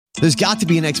There's got to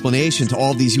be an explanation to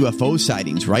all these UFO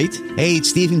sightings, right? Hey,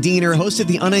 it's Stephen Diener, host of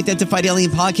the Unidentified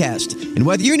Alien Podcast. And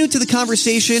whether you're new to the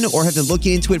conversation or have been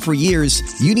looking into it for years,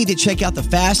 you need to check out the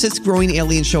fastest growing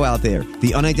alien show out there,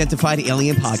 the Unidentified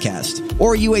Alien Podcast,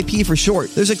 or UAP for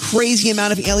short. There's a crazy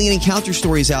amount of alien encounter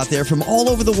stories out there from all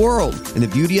over the world. And the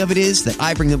beauty of it is that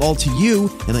I bring them all to you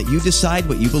and let you decide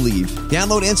what you believe.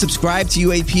 Download and subscribe to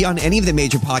UAP on any of the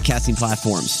major podcasting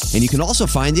platforms. And you can also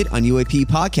find it on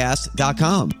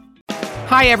UAPpodcast.com.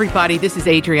 Hi, everybody. This is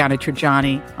Adriana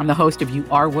Trajani. I'm the host of You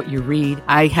Are What You Read.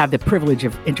 I have the privilege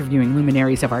of interviewing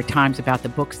luminaries of our times about the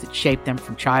books that shaped them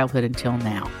from childhood until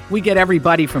now. We get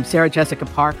everybody from Sarah Jessica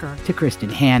Parker to Kristen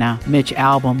Hanna, Mitch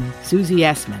Albom, Susie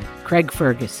Essman, Craig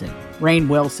Ferguson, Rainn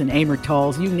Wilson, Amor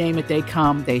Tolls, you name it, they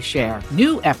come, they share.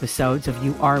 New episodes of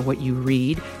You Are What You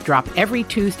Read drop every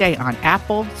Tuesday on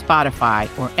Apple, Spotify,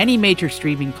 or any major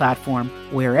streaming platform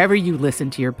wherever you listen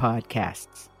to your podcasts.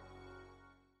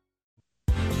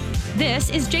 This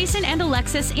is Jason and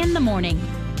Alexis in the morning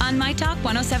on My Talk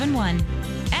 107.1.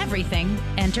 Everything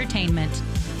entertainment.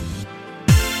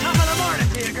 Top of the morning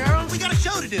to you, girl. We got a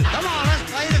show to do. Come on,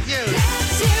 let's play the fuse.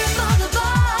 Let's hear it for the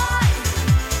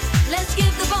boy. Let's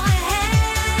give the boy a hand.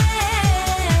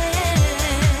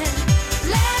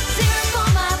 Let's hear it for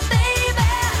my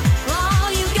baby. Oh,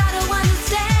 you gotta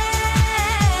understand.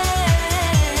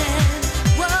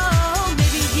 Whoa,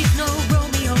 maybe he's no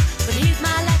Romeo, but he's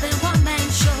my life and one-man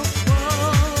show.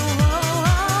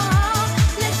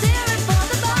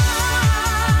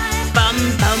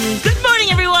 Good morning,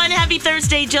 everyone. Happy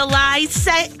Thursday, July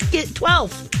 2nd,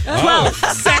 12th.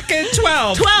 12th. Second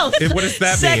 12. 12th. What does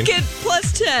that mean? Second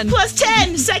plus 10. Plus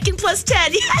 10. Second plus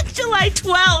 10. Yeah, July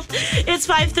 12th. It's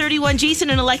 5:31. Jason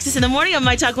and Alexis in the morning on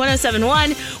My Talk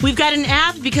 107.1. We've got an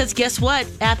app because guess what?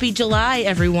 Happy July,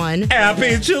 everyone.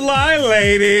 Happy July,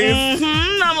 ladies.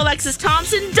 I'm Alexis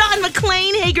Thompson. Don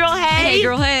McLean. Hey, girl, hey. Hey,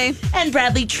 girl, hey. And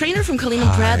Bradley Trainer from Colleen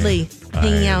and Bradley.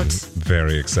 Hanging out.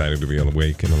 Very excited to be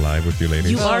awake and alive with you,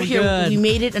 ladies. You are here. Good. We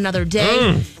made it another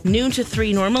day. Noon to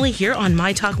 3 normally here on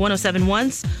My Talk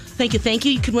 107.1. Thank you, thank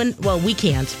you. You could win. Well, we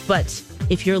can't. But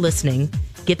if you're listening,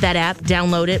 get that app,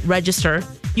 download it, register.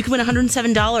 You can win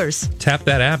 $107. Tap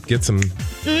that app, get some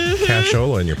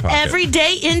cashola in your pocket. Every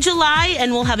day in July,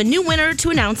 and we'll have a new winner to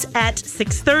announce at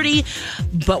 6:30.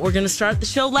 But we're going to start the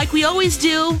show like we always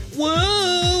do.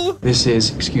 Whoa! This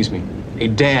is, excuse me, a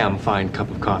damn fine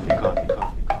cup of coffee.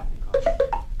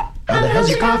 How the hell's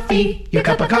your coffee? Your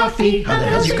cup of coffee? How the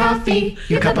hell's your coffee?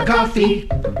 Your cup of coffee?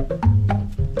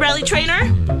 Bradley Trainer,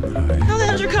 how the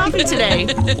hell's your coffee today?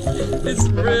 It's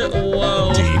real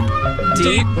low.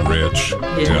 Deep, rich,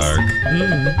 dark.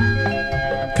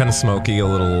 Kind of smoky, a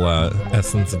little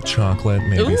essence of chocolate,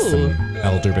 maybe some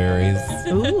elderberries.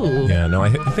 Ooh. Yeah, no, I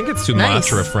think it's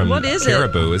Sumatra Nice. from What is it?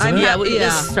 Caribou, isn't it? Yeah, this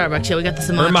is Starbucks. Yeah, we got the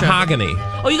Sumatra. Or mahogany.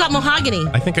 Oh, you got mahogany.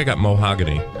 I think I got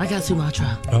mahogany. I got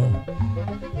Sumatra. Oh.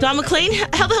 Don McLean,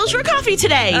 how the hell's your coffee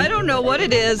today? I don't know what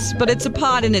it is, but it's a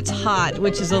pot and it's hot,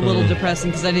 which is a little depressing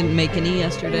because I didn't make any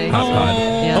yesterday. Hot pot.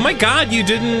 Yeah. Oh my God, you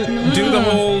didn't do the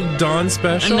whole Dawn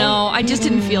special? No, I just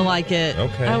didn't feel like it.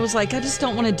 Okay. I was like, I just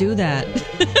don't want to do that.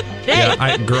 Yeah,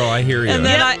 I hear you. And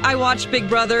then I watched Big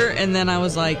Brother, and then I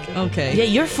was like, okay. Yeah,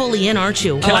 you're fully in, aren't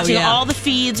you? Watching yeah. all the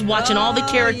feeds, watching all the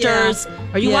characters. Yeah.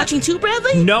 Are you watching too,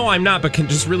 Bradley? No, I'm not, but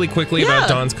just really quickly Yeah. about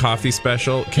Dawn's coffee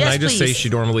special. Can Yes, I just say please. she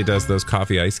normally does those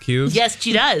coffee ice cubes? Yes,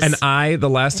 she does. And the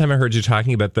last time I heard you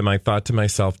talking about them, I thought to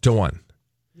myself, Dawn,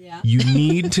 you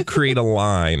need to create a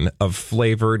line of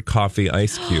flavored coffee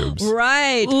ice cubes.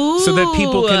 Right. So that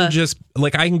people can just,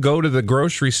 like, I can go to the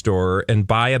grocery store and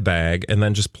buy a bag and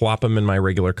then just plop them in my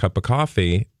regular cup of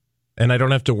coffee. And I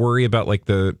don't have to worry about, like,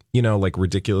 the, like,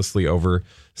 ridiculously over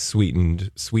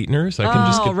sweetened sweeteners. I can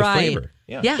just get the flavor.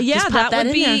 Yeah, Yeah, just pop that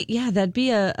would in there. be that'd be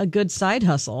a good side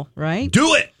hustle, right?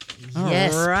 Do it!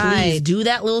 Yes, please do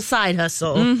that little side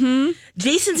hustle. Mm-hmm.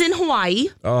 Jason's in Hawaii.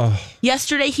 Oh,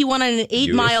 Yesterday, he went on an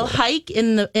 8-mile hike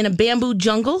in a bamboo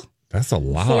jungle. that's a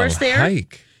long Forest there?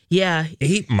 hike. Yeah,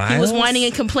 8 miles? he was whining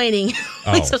and complaining.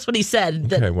 Oh. That's what he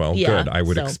said. Okay, well, good. I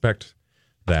would expect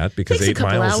that because Takes a 8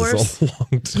 couple miles hours. is a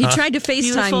long time. He tried to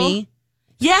FaceTime Beautiful. me.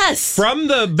 Yes. From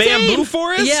the bamboo Same.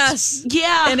 forest? Yes.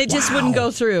 Yeah. And it just wouldn't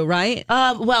go through, right?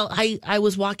 Well, I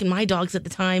was walking my dogs at the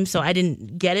time, so I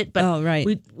didn't get it. But Oh, right.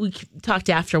 we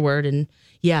talked afterward, and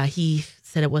yeah, he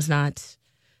said it was not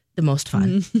the most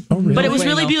fun. Oh, really? But it was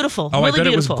really Bueno. beautiful. Oh, really I bet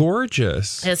beautiful. it was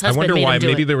gorgeous. His I husband wonder made why. him do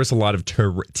Maybe it. there was a lot of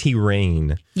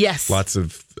terrain. Yes. Lots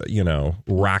of,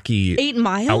 rocky 8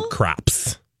 miles?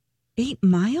 outcrops. 8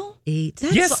 Mile? 8.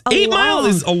 That's Yes, a 8 Mile long-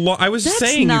 is a lot. I was That's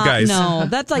saying, not, you guys. No,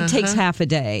 that's like takes half a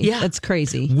day. Yeah. That's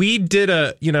crazy. We did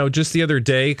just the other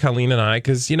day, Colleen and I,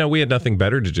 because, we had nothing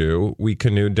better to do. We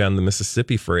canoed down the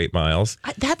Mississippi for 8 miles.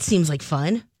 That seems like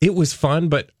fun. It was fun,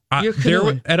 but You're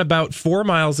canoeing. at about 4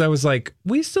 miles, I was like,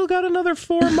 we still got another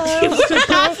 4 miles to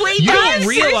go. halfway You done. don't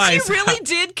realize. You really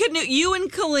did canoe. You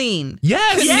and Colleen.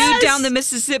 Yes. Canoed Yes. down the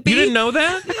Mississippi. You didn't know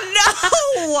that?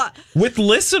 No. With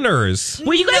listeners.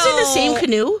 Were you guys in the same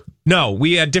canoe? No,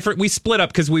 we had different. We split up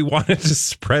because we wanted to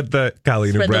spread the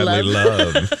Colleen and Spread the Bradley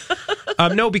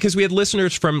love. No, because we had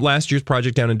listeners from last year's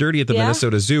Project Down and Dirty at the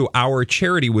Minnesota Zoo. Our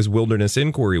charity was Wilderness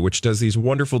Inquiry, which does these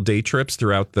wonderful day trips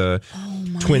throughout the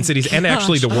Twin Cities and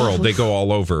actually the world. They go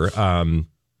all over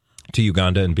to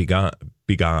Uganda and Beyonda.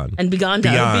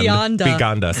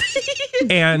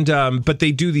 And but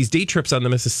they do these day trips on the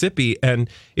Mississippi, and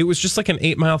it was just like an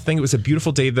 8 mile thing. It was a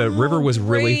beautiful day. The river was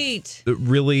really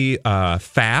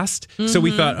fast, so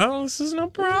we thought, this is no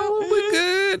problem, we're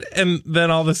good. And then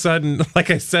all of a sudden, like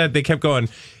I said, they kept going,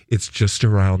 it's just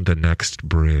around the next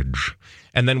bridge.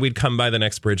 And then we'd come by the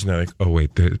next bridge, and they're like, oh,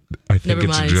 wait, I think Never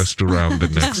it's mind. just around the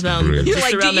next bridge. You're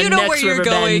like, do you know where you're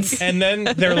going? And then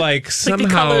they're like, somehow, Like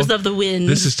the colors of the wind.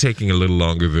 this is taking a little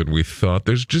longer than we thought.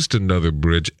 There's just another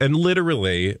bridge. And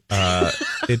literally,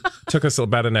 it took us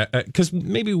about an hour, because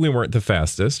maybe we weren't the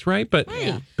fastest, right? But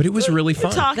it was really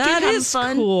fun. Talking, That having is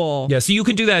fun. cool. Yeah, so you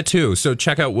can do that too. So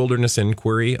check out Wilderness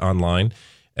Inquiry online.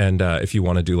 And if you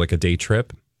want to do like a day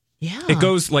trip, Yeah. it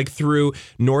goes like through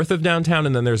north of downtown,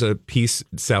 and then there's a piece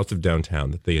south of downtown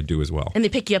that they do as well. And they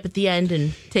pick you up at the end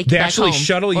and take They you back actually home.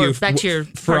 shuttle Or you back to your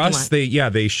for parking us.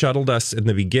 lot. They shuttled us in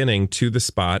the beginning to the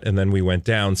spot, and then we went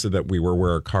down so that we were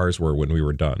where our cars were when we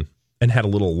were done, and had a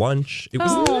little lunch. It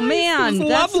was Oh nice. man, It was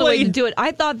that's the way lovely. to do it.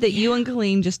 I thought that you and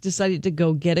Colleen just decided to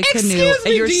go get a canoe Excuse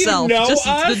me, do you yourself, know just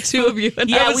us? the two of you.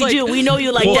 And I Yeah, was we like, do. We know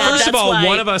you like Well, that. first That's of all, why.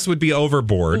 one of us would be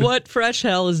overboard. What fresh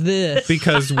hell is this?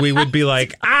 Because we would be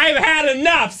like, I've had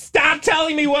enough. Stop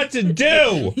telling me what to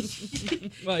do.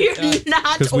 You're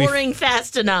not 'Cause we- oaring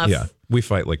fast enough. Yeah, we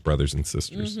fight like brothers and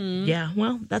sisters. Yeah,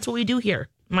 well, that's what we do here.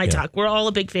 My Yeah. Talk. We're all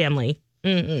a big family.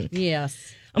 Yes.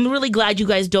 I'm really glad you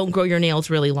guys don't grow your nails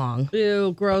really long.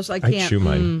 Ew, gross. I I can't. chew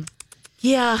mine.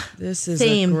 Yeah. This is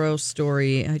Same. a gross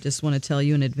story. I just want to tell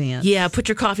you in advance. Yeah, put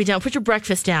your coffee down, put your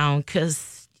breakfast down,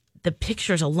 because the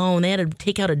pictures alone, they had to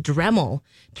take out a Dremel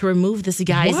to remove this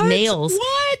guy's What? nails.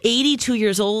 What? 82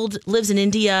 years old, lives in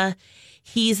India.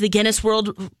 He's the Guinness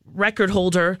World Record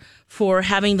holder for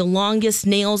having the longest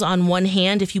nails on one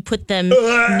hand. If you put them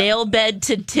nail bed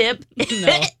to tip,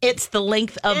 it's the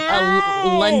length of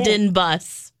a London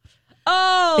bus.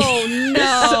 Oh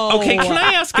no. Okay, can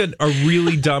I ask a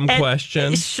really dumb And-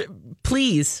 question?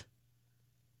 Please.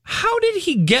 How did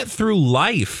he get through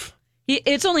life?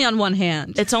 It's only on one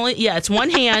hand. It's one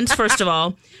hand, first of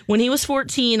all. When he was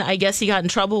 14, I guess he got in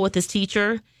trouble with his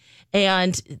teacher,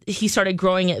 and he started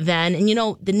growing it then.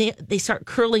 And, they start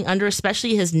curling under,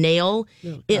 especially his nail.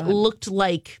 It looked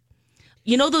like,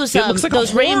 those It looks like a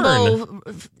those horn. rainbow...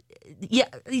 Yeah,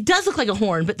 it does look like a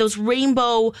horn, but those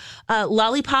rainbow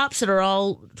lollipops that are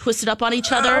all twisted up on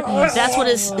each other, that's what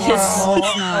his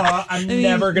I'm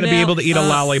never going to be able to eat a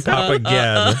lollipop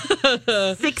again.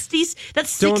 60s,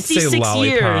 that's Don't say 66 lollipop.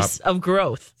 years of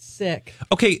growth. Sick.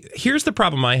 Okay, here's the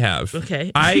problem I have.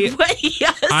 Okay. I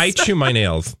Yes. I chew my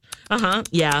nails.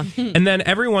 Yeah. And then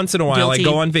every once in a while Guilty. I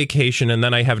go on vacation and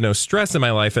then I have no stress in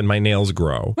my life and my nails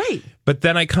grow. Right. But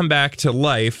then I come back to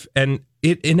life and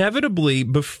it inevitably,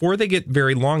 before they get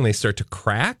very long, they start to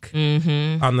crack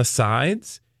on the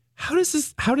sides. How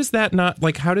does that not,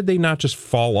 like, how did they not just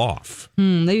fall off?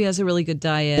 Maybe he has a really good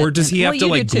diet. Or does he have to, you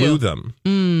like, do, glue too. them?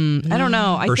 I don't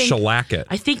know. Or shellac it?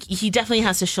 I think he definitely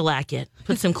has to shellac it,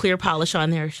 put some clear polish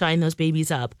on there, shine those babies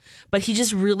up. But he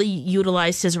just really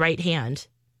utilized his right hand.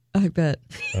 I bet.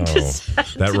 Oh,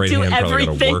 that right do hand probably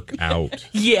got to everything. work out.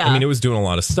 Yeah. I mean, it was doing a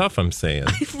lot of stuff, I'm saying.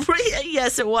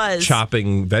 Yes, it was.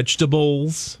 Chopping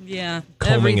vegetables, Yeah.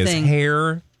 combing everything. his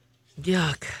hair,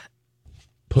 Yuck.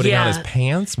 putting on Yeah. his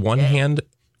pants, one hand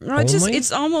No, it's only?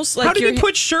 it's almost like How did you're- he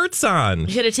put shirts on?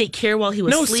 He had to take care while he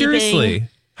was No, sleeping. seriously.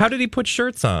 How did he put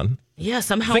shirts on? Yeah,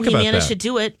 somehow Think he about managed that. to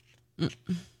do it.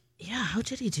 Yeah, how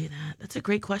did he do that? That's a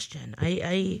great question.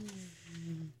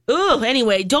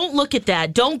 Anyway, don't look at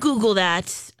that. Don't Google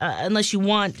that unless you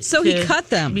want. So he to cut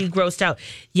them. Be grossed out.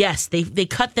 Yes, they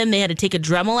cut them. They had to take a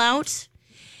Dremel out,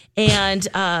 and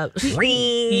yep,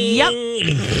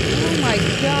 Oh my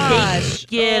gosh.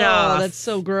 Get off. That's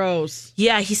so gross.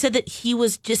 yeah. He said that he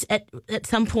was just at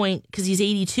some point, because he's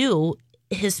 82.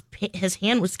 his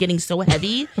hand was getting so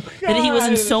heavy that he was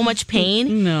in so much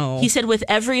pain. No. He said with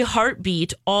every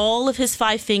heartbeat, all of his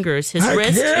 5 fingers, his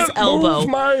wrist, his elbow,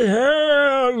 my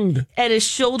hand. and his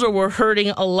shoulder were hurting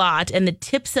a lot, and the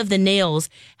tips of the nails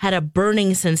had a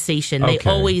burning sensation. They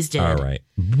always did. All right.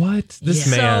 What? This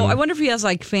man. So I wonder if he has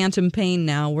like phantom pain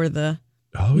now where the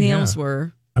nails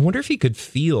were. I wonder if he could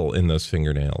feel in those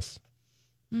fingernails.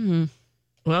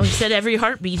 Well, he said every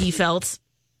heartbeat he felt,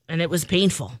 and it was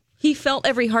painful. He felt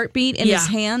every heartbeat in his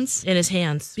hands? In his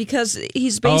hands. Because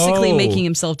he's basically making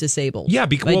himself disabled. Yeah,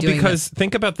 by doing because that.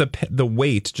 think about the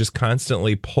weight just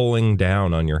constantly pulling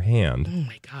down on your hand. Oh,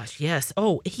 my gosh, yes.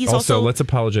 Oh, he's also also let's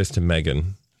apologize to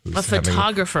Megan, who's a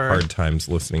photographer. having hard times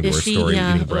listening to Is our she? story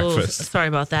Yeah. eating breakfast. Oh, sorry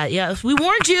about that. Yeah, we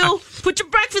warned you. Put your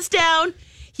breakfast down.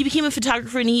 He became a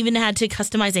photographer, and he even had to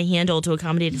customize a handle to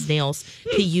accommodate his nails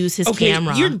to use his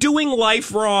camera. You're doing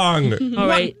life wrong. All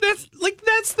right.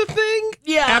 That's the thing.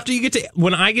 Yeah. After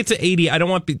when I get to 80, I don't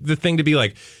want the thing to be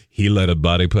like, he let a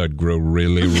body part grow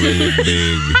really, really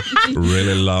big,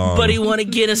 really long. But he won a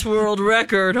Guinness World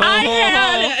Record. I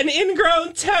had an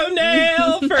ingrown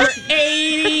toenail for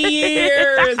 80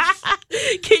 years.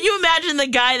 Can you imagine the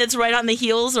guy that's right on the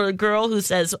heels, or a girl who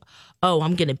says, "Oh,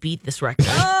 I'm going to beat this record.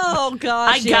 Oh,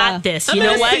 gosh. I got this." You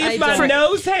know what? See if my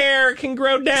nose hair can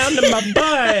grow down to my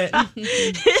butt.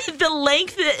 The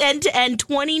length end to end,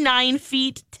 29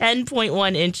 feet,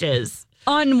 10.1 inches.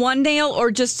 On one nail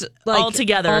or just like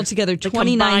Altogether. Altogether, The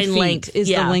 29 combined feet length. is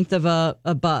Yeah. the length of a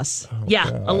bus.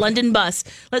 A London bus.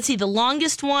 Let's see. The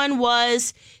longest one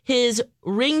was his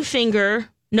ring finger.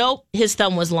 Nope, his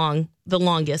thumb was the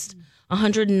longest.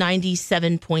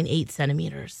 197.8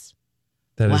 centimeters.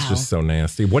 That is just so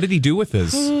nasty. What did he do with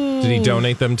his? Did he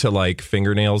donate them to like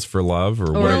Fingernails for Love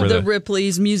or whatever? Or the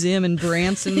Ripley's Museum in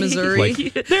Branson, Missouri.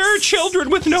 Like, there are children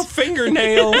with no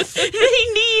fingernails. They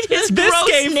need his This gross,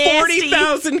 gave nasty.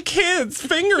 40,000 kids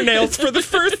fingernails for the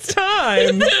first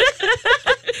time.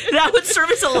 That would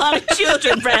service a lot of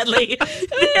children, Bradley.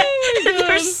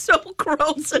 They're so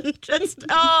gross and just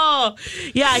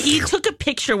yeah. He took a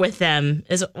picture with them.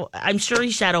 I'm sure he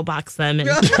shadowboxed them. And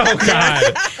Oh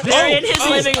God! they're in his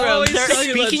living room.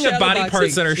 Speaking of body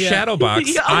parts that are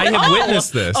shadowboxed, I have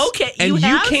witnessed this. Okay, and you you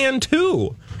have? can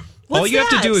too. All you have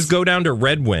to do is go down to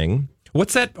Red Wing.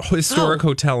 What's that historic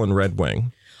hotel in Red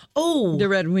Wing? Oh, the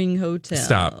Red Wing Hotel.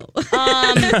 Stop.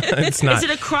 It's not. Is it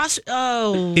across?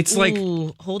 Oh, it's like.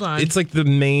 Hold on. It's like the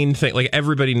main thing. Like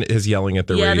everybody is yelling at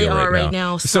the radio they are right right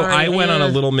now. now. So Sorry. I went on a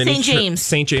little mini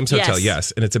St. James Hotel.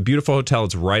 Yes, and it's a beautiful hotel.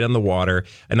 It's right on the water.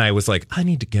 And I was like, I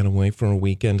need to get away for a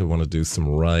weekend. I want to do some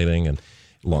riding. And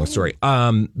long story.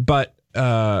 But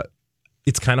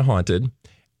it's kind of haunted.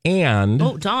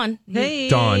 And Dawn. Hey,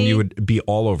 Dawn, you would be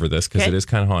all over this because it is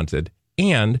kind of haunted.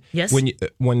 And yes.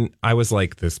 when I was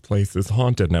like, this place is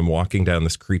haunted, and I'm walking down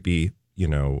this creepy,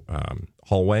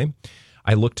 hallway,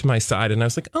 I looked to my side and I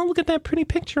was like, oh, look at that pretty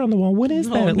picture on the wall. What is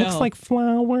that? It looks like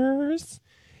flowers.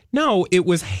 No, it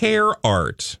was hair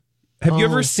art. Have you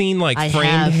ever seen like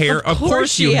framed hair? Of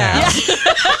course you have.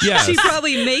 Yes. She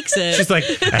probably makes it. She's like,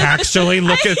 actually,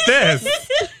 look at this.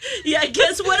 Yeah,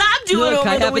 guess what I'm doing Look, over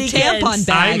I the have weekend? a tampon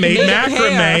bag. I made Make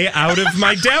macrame hair. out of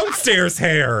my downstairs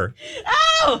hair.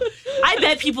 Oh, I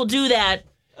bet people do that.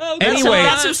 Anyway,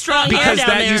 that's some strong hair because down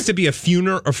that there. used to be a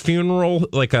funeral,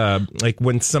 like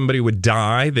when somebody would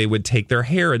die, they would take their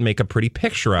hair and make a pretty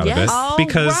picture out of it. Oh,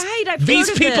 because right. I've these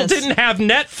heard of people this. didn't have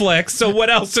Netflix, so what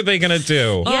else are they going to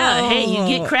do? Yeah, hey,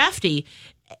 you get crafty.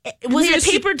 Was it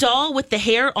a paper doll with the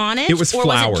hair on it? It was or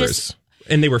flowers, Was it just...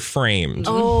 and they were framed.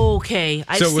 Oh, okay.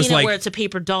 I've So it was seen it like- where it's a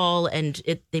paper doll and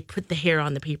they put the hair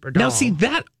on the paper doll. Now, see,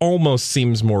 that almost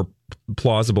seems more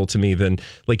plausible to me than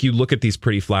like you look at these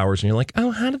pretty flowers and you're like,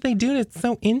 oh, how did they do it? It's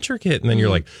so intricate. And then you're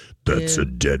like, that's a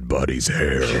dead body's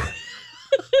hair.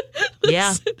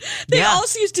 Yeah. They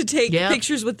also used to take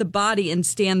pictures with the body and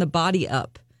stand the body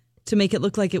up to make it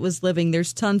look like it was living.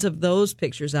 There's tons of those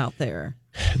pictures out there.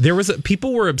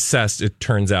 People were obsessed. It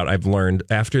turns out I've learned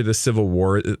after the Civil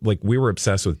War, like we were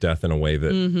obsessed with death in a way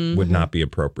that would not be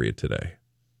appropriate today.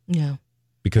 Yeah.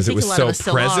 Because it think was a lot so of us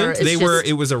still are. present. It's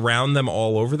It was around them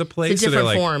all over the place. It's a so they're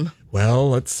different like, form. well,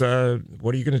 let's,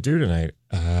 what are you going to do tonight?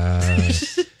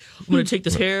 I'm going to take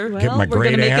this hair. Get my we're going to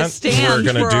great make a aunt. stand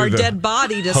We're gonna for do our the dead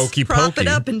body to hokey prop pokey. it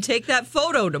up and take that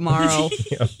photo tomorrow.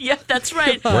 Yeah, that's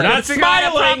right. We're not Figure out how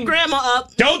to smiling. prop grandma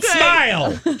up. Don't Okay.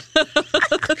 smile.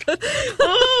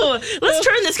 Ooh, let's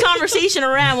turn this conversation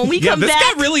around. When we Yeah, come this back,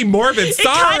 got really morbid. it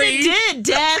Sorry. kind of did.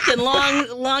 Death and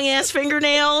long ass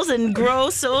fingernails and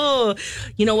gross. Oh,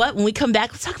 you know what? When we come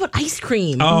back, let's talk about ice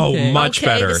cream. Oh, much Okay,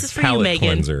 better. This is for Palate you, Megan.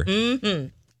 cleanser. Mm-hmm.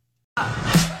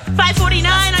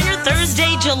 5:49 on your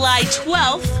Thursday, July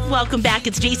 12th. Welcome back.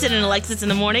 It's Jason and Alexis in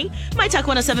the morning. My Talk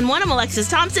 1071. I'm Alexis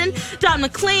Thompson. Don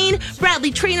McClain,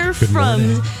 Bradley Trainer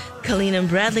from Colleen and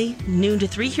Bradley, noon to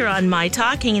 3 here on My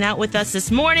Talk, hanging out with us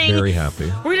this morning. Very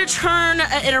happy. We're going to turn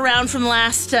it around from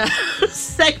last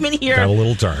segment here. Got a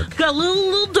little dark. Got a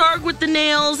little dark with the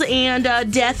nails and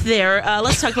death there.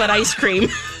 Let's talk about ice cream.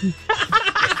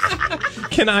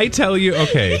 Can I tell you?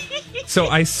 Okay. So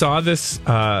I saw this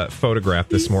photograph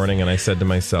this morning and I said to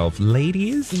myself,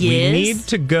 ladies, we need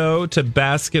to go to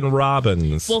Baskin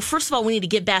Robbins. Well, first of all, we need to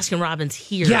get Baskin Robbins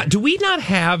here. Yeah. Do we not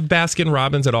have Baskin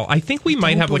Robbins at all? I think we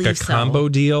might have like a combo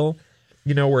deal,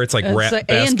 you know, where it's like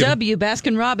A&W,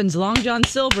 Baskin Robbins, Long John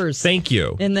Silver's. Thank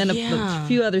you. And then a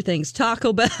few other things.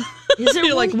 Taco Bell. Is there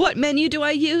You're like, what menu do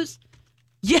I use?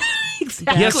 Yeah,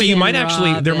 exactly. Yeah, so you might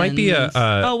actually, there might be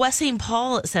a West St.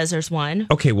 Paul, it says there's one.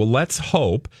 Okay, well, let's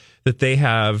hope that they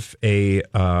have the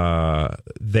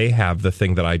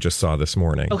thing that I just saw this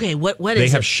morning. Okay, what is it? They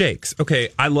have shakes. Okay,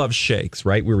 I love shakes,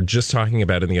 right? We were just talking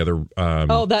about in the other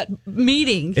that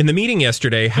meeting. In the meeting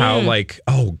yesterday, how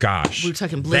oh gosh. We were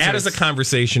talking blizzards. That is a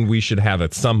conversation we should have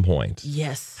at some point.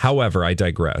 Yes. However, I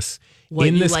digress. What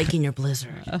do you like in your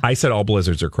blizzard? I said all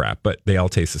blizzards are crap, but they all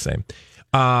taste the same.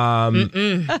 Hot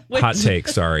take,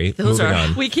 sorry. Moving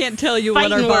on. We can't tell you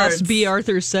what our boss B.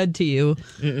 Arthur said to you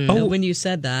when you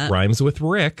said that. Rhymes with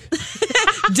Rick.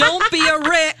 Don't be a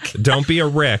Rick. Don't be a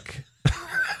Rick.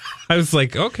 I was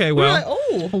like, okay, well.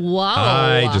 Wow.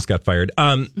 I just got fired.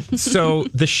 So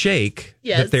the shake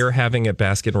that they're having at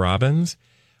Baskin Robbins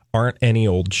aren't any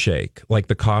old shake. Like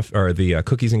the coffee or the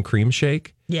cookies and cream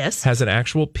shake. Yes. Has an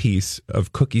actual piece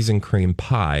of cookies and cream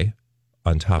pie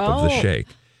on top of the shake.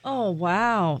 Oh,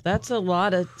 wow. That's a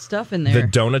lot of stuff in there. The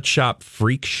Donut Shop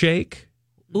Freak Shake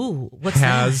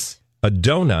has a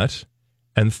donut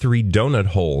and 3 donut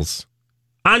holes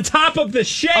on top of the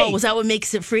shake. Oh, was that what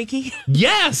makes it freaky?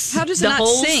 Yes. How does it not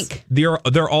sink? They're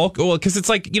all because it's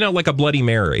like, you know, like a Bloody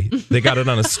Mary. They got it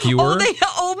on a skewer.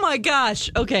 Oh my gosh.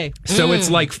 Okay. So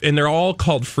it's like, and they're all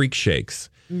called Freak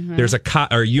Shakes. Mm-hmm. There's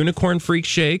a unicorn Freak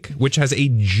Shake, which has a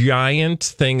giant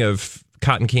thing of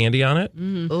cotton candy on it,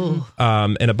 and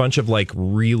a bunch of like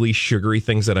really sugary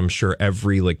things that I'm sure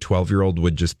every like 12-year-old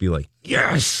would just be like,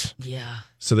 yes, yeah.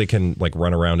 So they can like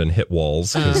run around and hit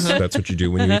walls because that's what you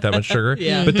do when you eat that much sugar.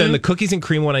 Yeah. But then the cookies and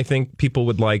cream one, I think people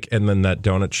would like, and then that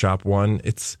donut shop one,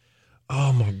 it's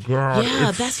oh my god, yeah,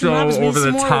 it's so over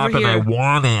the top, and I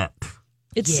want it.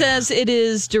 It says it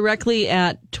is directly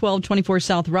at 1224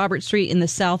 South Robert Street in the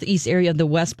southeast area of the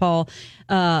West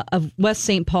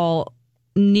St. Paul.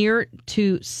 Near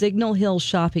to Signal Hill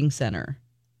Shopping Center.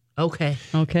 Okay.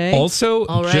 Also,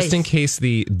 just in case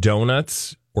the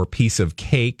donuts or piece of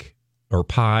cake or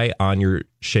pie on your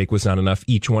shake was not enough,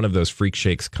 each one of those Freak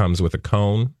Shakes comes with a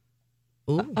cone.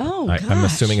 Ooh. I'm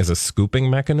assuming as a scooping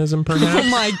mechanism, perhaps. Oh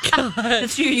my god,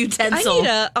 that's your utensil.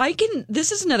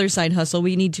 This is another side hustle.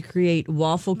 We need to create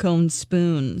waffle cone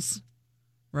spoons,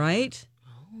 right?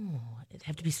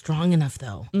 Have to be strong enough,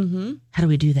 though. Mm-hmm. How do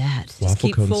we do that? Just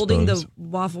keep folding the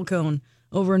waffle cone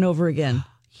over and over again.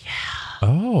 Yeah.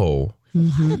 Oh.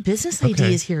 Mm-hmm. A lot of business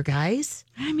ideas here, guys.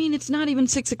 I mean, it's not even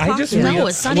 6 o'clock. it's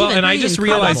not even. And I just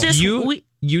realized I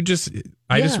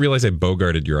just realized I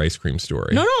bogarted your ice cream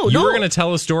story. No, you were going to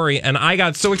tell a story, and I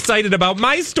got so excited about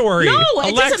my story. No,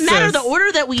 Alexis. It doesn't matter the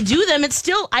order that we do them. It's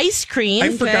still ice cream. I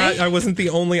forgot I wasn't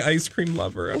the only ice cream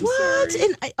lover. I'm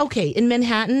sorry. In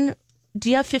Manhattan, do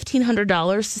you have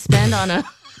 $1,500 to spend on a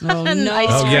an ice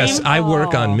cream? Oh, yes. I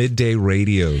work on midday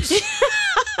radios.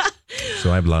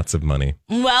 So I have lots of money.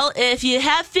 Well, if you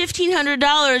have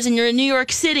 $1,500 and you're in New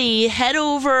York City, head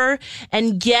over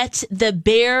and get the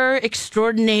Bear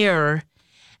Extraordinaire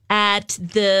at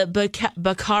the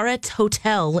Baccarat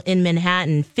Hotel in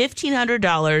Manhattan.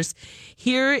 $1,500.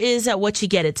 Here is what you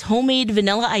get. It's homemade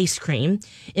vanilla ice cream,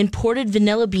 imported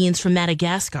vanilla beans from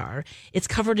Madagascar. It's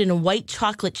covered in a white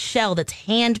chocolate shell that's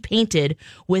hand-painted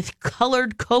with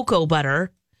colored cocoa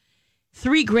butter.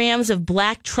 3 grams of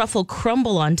black truffle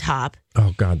crumble on top.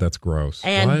 Oh, God, that's gross.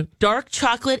 And dark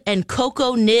chocolate and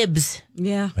cocoa nibs.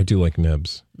 Yeah. I do like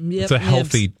nibs. Yep, it's a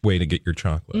healthy way to get your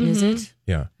chocolate. Mm-hmm. Is it?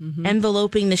 Yeah. Mm-hmm.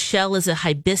 Enveloping the shell is a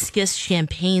hibiscus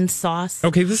champagne sauce.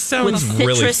 Okay, this sounds with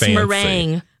really citrus fancy.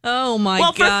 meringue. Oh, my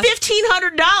God. Well, for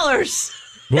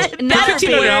 $1,500. Well,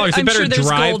 $1,500, you better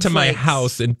drive to my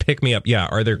house and pick me up. Yeah,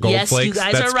 are there gold flakes? Yes, you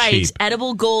guys That's are right. Cheap.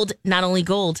 Edible gold, not only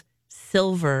gold,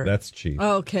 silver. That's cheap.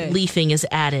 Okay. Leafing is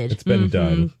added. It's been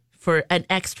done. For an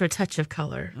extra touch of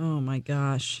color. Oh, my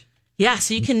gosh. Yeah,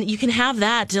 so you can have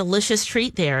that delicious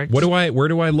treat there. Where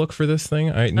do I look for this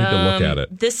thing? I need to look at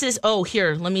it. This is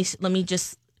here. Let me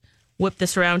just whip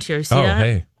this around here. See that?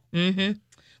 Hey. Mm-hmm.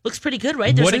 Looks pretty good,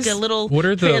 right? There's a little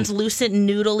translucent,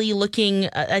 noodly looking,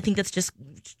 I think that's just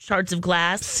shards of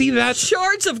glass. See that?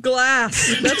 Shards of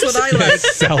glass. That's what I like.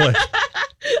 Sell it.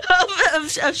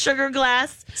 of sugar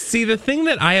glass. See, the thing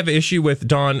that I have issue with,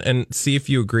 Dawn, and see if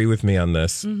you agree with me on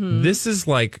this, this is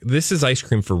ice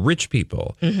cream for rich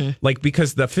people. Like,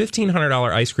 because the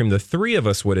 $1,500 ice cream the three of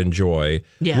us would enjoy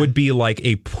would be like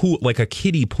a pool, like a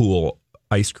kiddie pool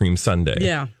ice cream sundae.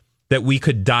 Yeah. That we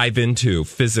could dive into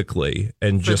physically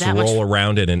and just roll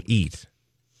around it and eat.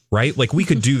 Right? Like, we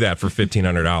could do that for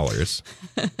 $1,500.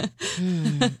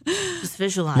 Just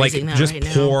visualizing that just right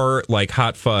now. pour like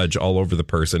hot fudge all over the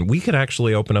person. We could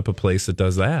actually open up a place that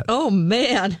does that. Oh,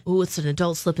 man. Ooh, it's an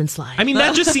adult slip and slide. I mean,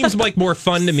 that just seems like more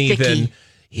fun to me than,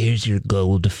 here's your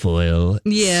gold foil,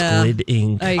 squid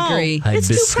ink, I agree.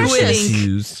 hibiscus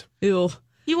infused. Ew.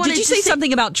 Did you say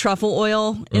something about truffle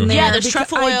oil in there? Yeah, there's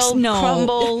truffle oil,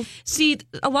 crumble. See,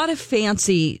 a lot of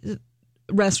fancy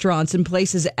restaurants and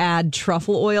places add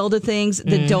truffle oil to things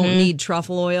that don't need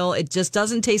truffle oil. It just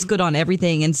doesn't taste good on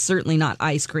everything, and certainly not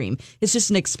ice cream. It's just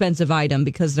an expensive item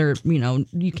because they're,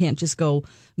 you can't just go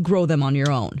grow them on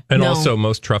your own. And also,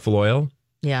 most truffle oil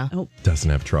doesn't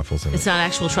have truffles in it. It's not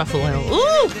actual truffle oil.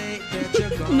 Ooh!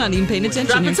 I'm not even paying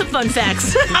attention. Dropping some fun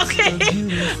facts. Okay. We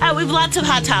have lots of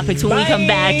hot topics when we come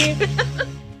back.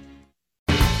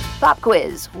 Pop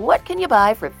quiz. What can you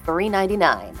buy for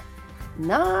 $3.99?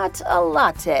 Not a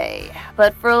latte.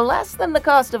 But for less than the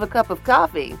cost of a cup of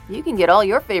coffee, you can get all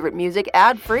your favorite music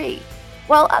ad-free.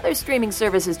 While other streaming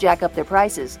services jack up their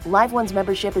prices, Live One's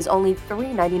membership is only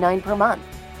 $3.99 per month.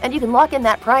 And you can lock in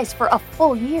that price for a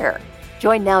full year.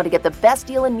 Join now to get the best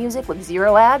deal in music with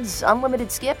 0 ads,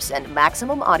 unlimited skips, and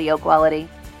maximum audio quality.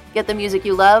 Get the music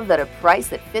you love at a price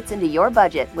that fits into your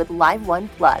budget with Live One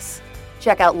Plus.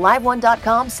 Check out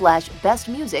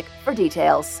liveone.com/bestmusic for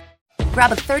details.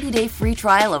 Grab a 30-day free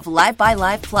trial of Live by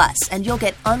Live Plus, and you'll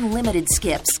get unlimited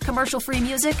skips, commercial-free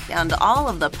music, and all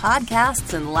of the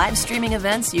podcasts and live streaming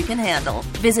events you can handle.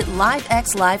 Visit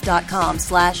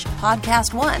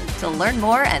livexlive.com/podcast1 to learn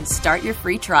more and start your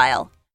free trial.